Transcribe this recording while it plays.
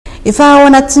Efa ao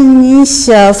anatin'ny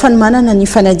fanomanana ny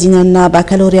fanadinana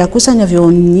baccalaureat kosa ny avy eo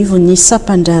amin'ny vony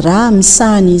sapandrara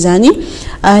misahany izany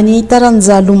ny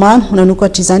taranja lomano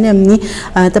nanokatra izany amin'ny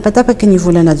tapatapaky ny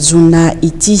volana jona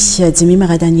ity. Jimmy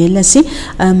Mara Daniel sy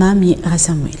Mami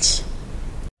Rasamuel.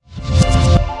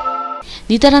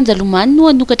 Ny taranja lomano no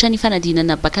anokatra ny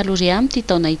fanadinana baccalaureat amin'ity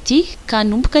taona ity ka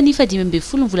nomboka ny 15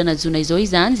 ny volana jona izao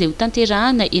izany izay ho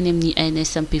tanterahana eny amin'ny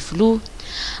ANS Ampefilo.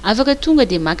 Afaka tonga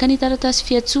dia maka ny taratasy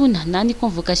fiantsona na ny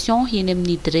convocation eny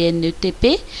amin'ny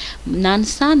DRNETP na ny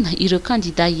sana ireo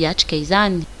kandida hiatrika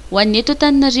izany. Ho an'ny eto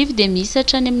Antananarivo dia misy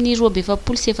hatrany amin'ny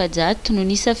 2,700 no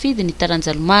nisafidy ny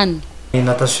taranja lomano. Ny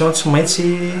natation tsy maintsy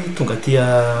tonga tia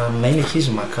mainaka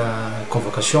izy maka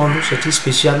convocation aloha satria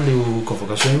spécial io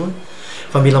convocation io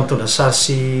fa mila mitondra sary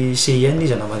sy CIN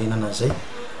izy anamarinana an'izay.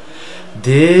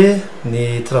 Dia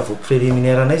ny travaux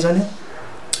préliminaires anay zany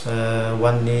ho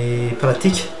an'ny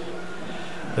pratique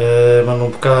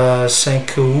manomboka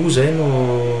 5 août zay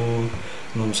no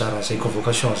mizara zay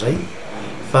convocation zay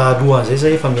fa alohan'izay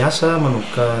zay efa miasa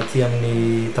manomboka ty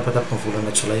amin'ny tapatapaka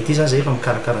volana jolay ity zany zay efa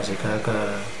mikarakara zay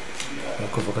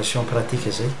convocation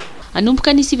pratique zay.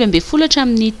 Anomboka ny 17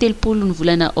 hatramin'ny 30 ny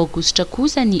volana aogositra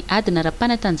kosa ny adina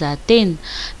ara-panatanjahantena.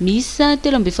 Misa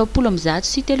 370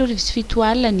 sy 307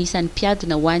 alina ny isan'ny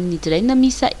mpiadina ho an'ny draina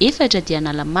misa 4 dia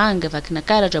Analamanga,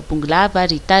 Vakinankaratra, Bongolava,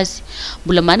 Ritasy.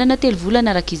 Mbola manana 3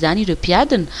 volana araka izany ireo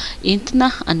mpiadina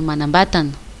entina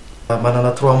anomanam-batana.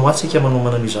 Manana 3 mois tsika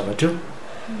manomana ny zavatra io.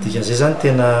 Dikan'izay zany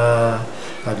tena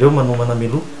aleo manomana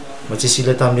miloha mba tsy hisy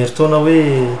ilay tamin'ny herintaona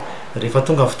hoe rehefa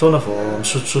tonga fotoana vao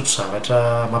misotrosotro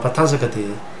zavatra mampatanjaka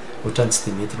dia ohatran'ny tsy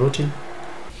dia mety loatra iny.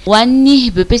 Ho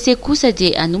an'ny BPC kosa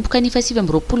dia anomboka ny 20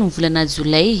 ny volana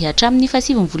jolay hatramin'ny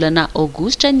 7 volana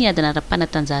aogositra ny adina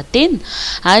ara-panatanjahantena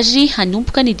ary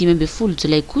anomboka ny 15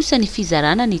 jolay kosa ny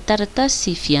fizarana ny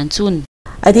taratasy sy fiantsona.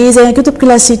 Dia izay ihany koa tompoko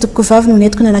lasy tompoko vavy no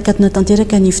netiko nanakatona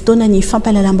tanteraka ny fotoana ny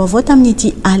fampahalalam-baovao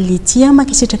tamin'ity alina ity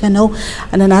mankisitraka anao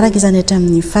nanaraka izany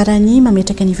hatramin'ny farany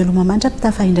mametraka ny veloma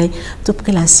mandra-pitafa indray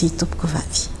tompoko lasy tompoko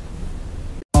vavy.